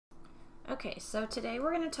Okay, so today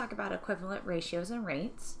we're going to talk about equivalent ratios and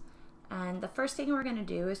rates. And the first thing we're going to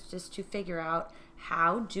do is just to figure out,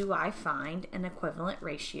 how do I find an equivalent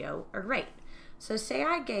ratio or rate? So say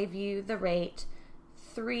I gave you the rate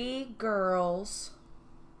 3 girls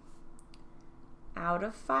out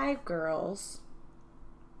of 5 girls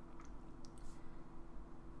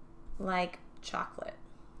like chocolate.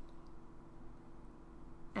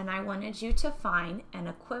 And I wanted you to find an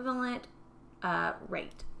equivalent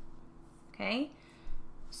rate. Okay,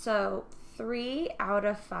 so 3 out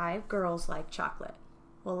of 5 girls like chocolate.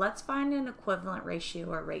 Well, let's find an equivalent ratio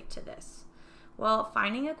or rate to this. Well,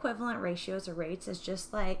 finding equivalent ratios or rates is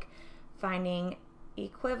just like finding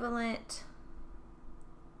equivalent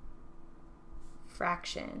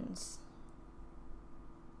fractions.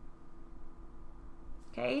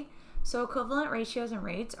 Okay, so equivalent ratios and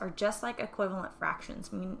rates are just like equivalent fractions.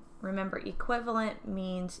 Remember, equivalent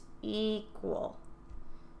means equal.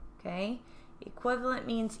 Okay, equivalent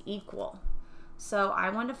means equal. So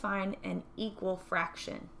I want to find an equal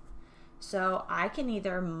fraction. So I can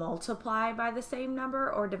either multiply by the same number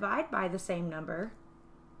or divide by the same number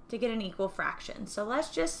to get an equal fraction. So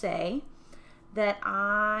let's just say that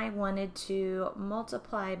I wanted to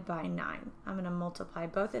multiply by 9. I'm going to multiply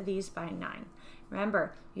both of these by 9.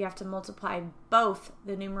 Remember, you have to multiply both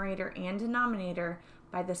the numerator and denominator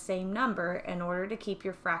by the same number in order to keep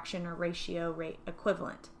your fraction or ratio rate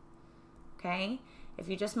equivalent. Okay? If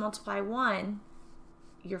you just multiply 1,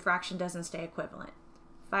 your fraction doesn't stay equivalent.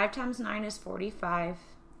 5 times 9 is 45,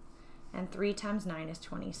 and 3 times 9 is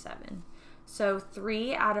 27. So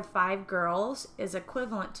 3 out of 5 girls is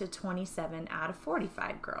equivalent to 27 out of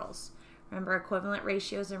 45 girls. Remember, equivalent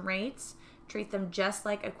ratios and rates, treat them just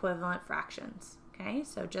like equivalent fractions. Okay,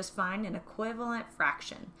 so just find an equivalent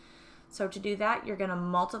fraction. So to do that, you're going to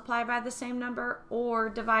multiply by the same number or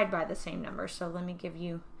divide by the same number. So let me give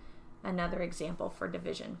you another example for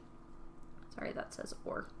division. Sorry, that says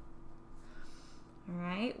or. All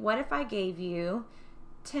right, what if I gave you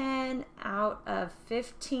 10 out of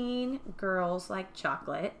 15 girls like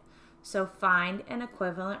chocolate? So find an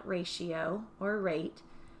equivalent ratio or rate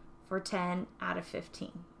for 10 out of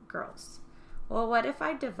 15 girls. Well, what if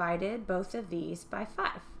I divided both of these by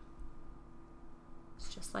 5? It's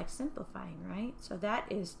just like simplifying, right? So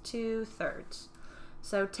that is 2/3.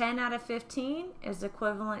 So 10 out of 15 is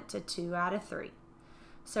equivalent to 2 out of 3.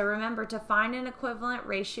 So remember, to find an equivalent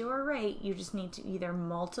ratio or rate, you just need to either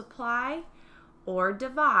multiply or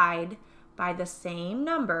divide by the same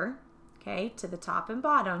number, okay, to the top and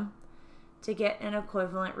bottom, to get an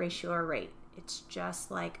equivalent ratio or rate. It's just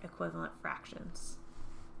like equivalent fractions.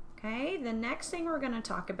 Okay, the next thing we're going to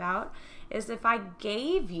talk about is if I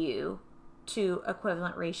gave you 2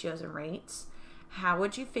 equivalent ratios and rates, how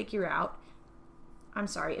would you figure out,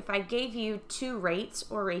 if I gave you 2 rates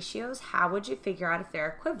or ratios, how would you figure out if they're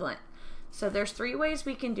equivalent? So there's 3 ways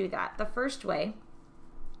we can do that. The first way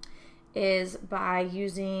is by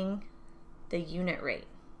using the unit rate.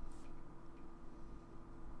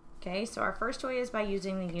 Okay, so our first way is by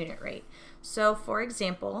using the unit rate. So for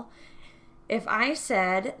example, if I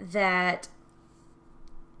said that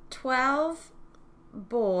 12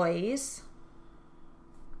 boys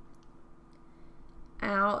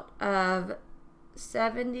out of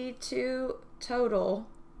 72 total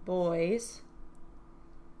boys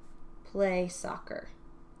play soccer.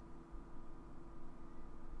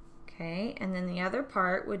 Okay, and then the other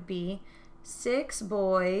part would be 6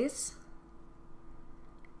 boys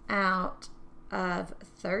out of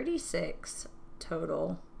 36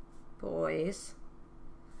 total boys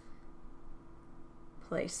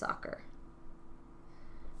play soccer.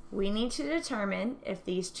 We need to determine if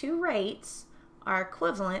these 2 rates are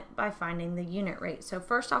equivalent by finding the unit rate. So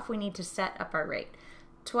first off, we need to set up our rate.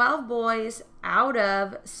 12 boys out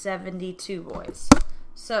of 72 boys.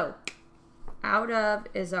 So out of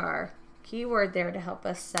is our keyword there to help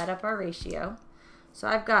us set up our ratio. So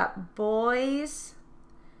I've got boys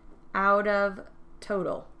out of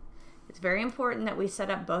total. It's very important that we set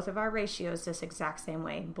up both of our ratios this exact same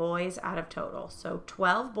way. Boys out of total. So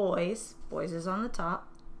 12 boys, boys is on the top,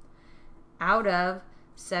 out of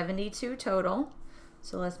 72 total.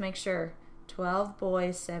 So let's make sure 12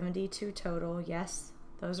 boys, 72 total. Yes,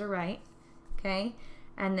 those are right. Okay.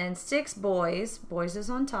 And then 6 boys, boys is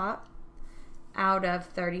on top, out of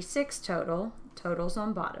 36 total, totals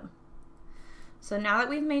on bottom. So now that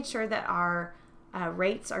we've made sure that our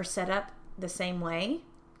rates are set up the same way,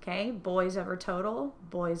 okay, boys over total,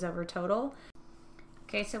 boys over total.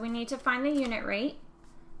 Okay, so we need to find the unit rate.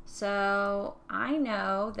 So I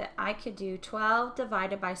know that I could do 12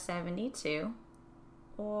 divided by 72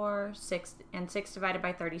 or 6 divided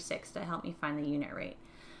by 36 to help me find the unit rate.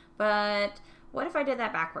 But what if I did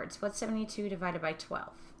that backwards? What's 72 divided by 12?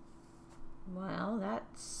 Well,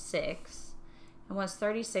 that's 6. And what's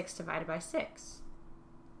 36 divided by 6?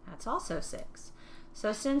 That's also 6.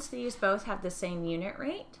 So since these both have the same unit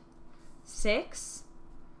rate, 6,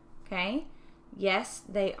 okay, yes,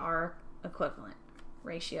 they are equivalent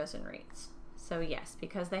ratios and rates. So yes,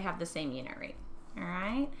 because they have the same unit rate. All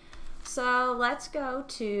right, so let's go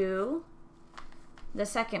to the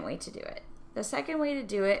second way to do it. The second way to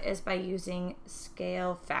do it is by using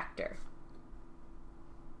scale factor.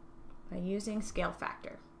 By using scale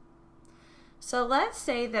factor. So let's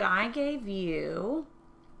say that I gave you,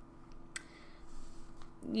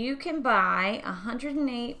 you can buy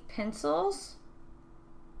 108 pencils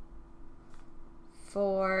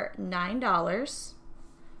for $9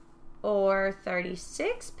 or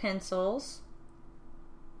 36 pencils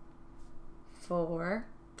for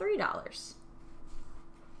 $3.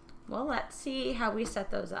 Well, let's see how we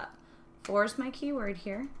set those up. 4 is my keyword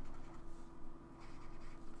here.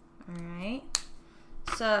 All right.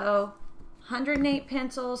 So 108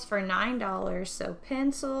 pencils for $9. So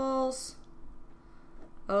pencils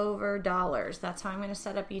over dollars. That's how I'm going to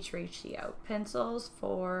set up each ratio. Pencils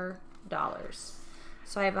for dollars.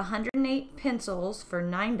 So I have 108 pencils for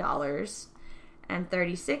 $9 and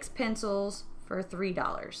 36 pencils for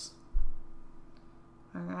 $3.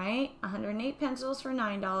 All right, 108 pencils for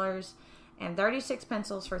 $9 and 36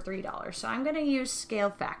 pencils for $3. So I'm going to use scale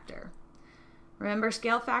factor. Remember,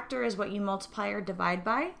 scale factor is what you multiply or divide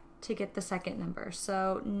by to get the second number.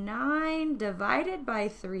 So 9 divided by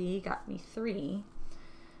 3 got me 3.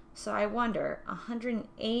 So I wonder,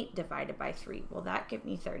 108 divided by 3, will that give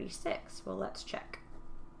me 36? Well, let's check.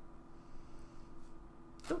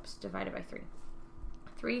 Oops, divided by 3.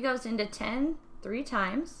 3 goes into 10 3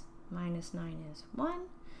 times. Minus 9 is 1.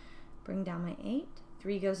 Bring down my 8.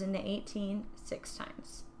 3 goes into 18 6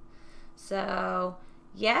 times. So,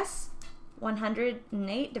 yes,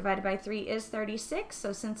 108 divided by 3 is 36.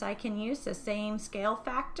 So since I can use the same scale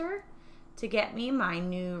factor to get me my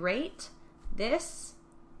new rate, this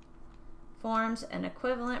forms an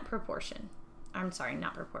equivalent proportion. I'm sorry,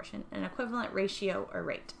 not proportion, an equivalent ratio or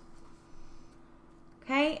rate.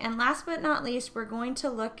 Okay, and last but not least, we're going to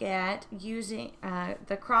look at using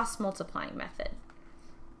the cross multiplying method.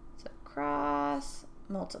 So cross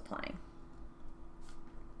multiplying.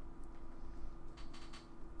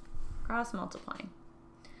 Cross multiplying.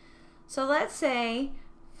 So let's say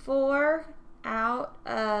 4 out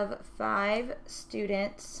of 5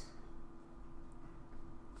 students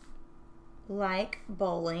like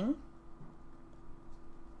bowling,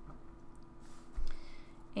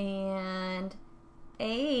 and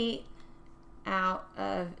 8 out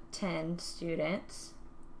of 10 students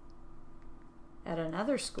at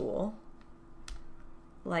another school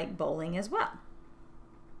like bowling as well.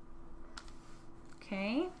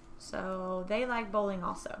 Okay, so they like bowling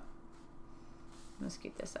also. Let's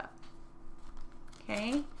scoot this up.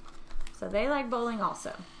 Okay, so they like bowling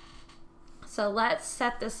also. So let's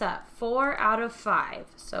set this up. 4 out of 5.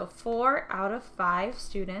 So 4 out of 5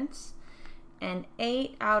 students and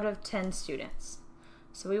 8 out of 10 students.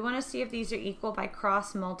 So we want to see if these are equal by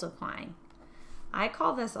cross multiplying. I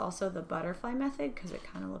call this also the butterfly method because it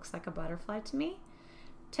kind of looks like a butterfly to me.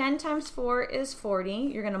 10 times 4 is 40.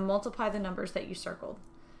 You're going to multiply the numbers that you circled.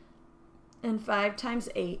 And 5 times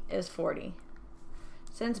 8 is 40.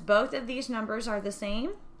 Since both of these numbers are the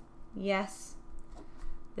same, yes,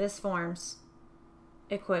 this forms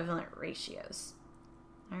equivalent ratios.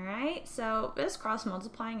 All right, so this cross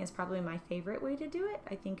multiplying is probably my favorite way to do it.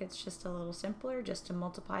 I think it's just a little simpler just to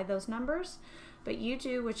multiply those numbers, but you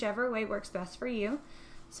do whichever way works best for you.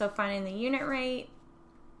 So finding the unit rate,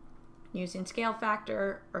 using scale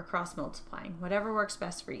factor, or cross multiplying, whatever works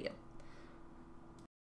best for you.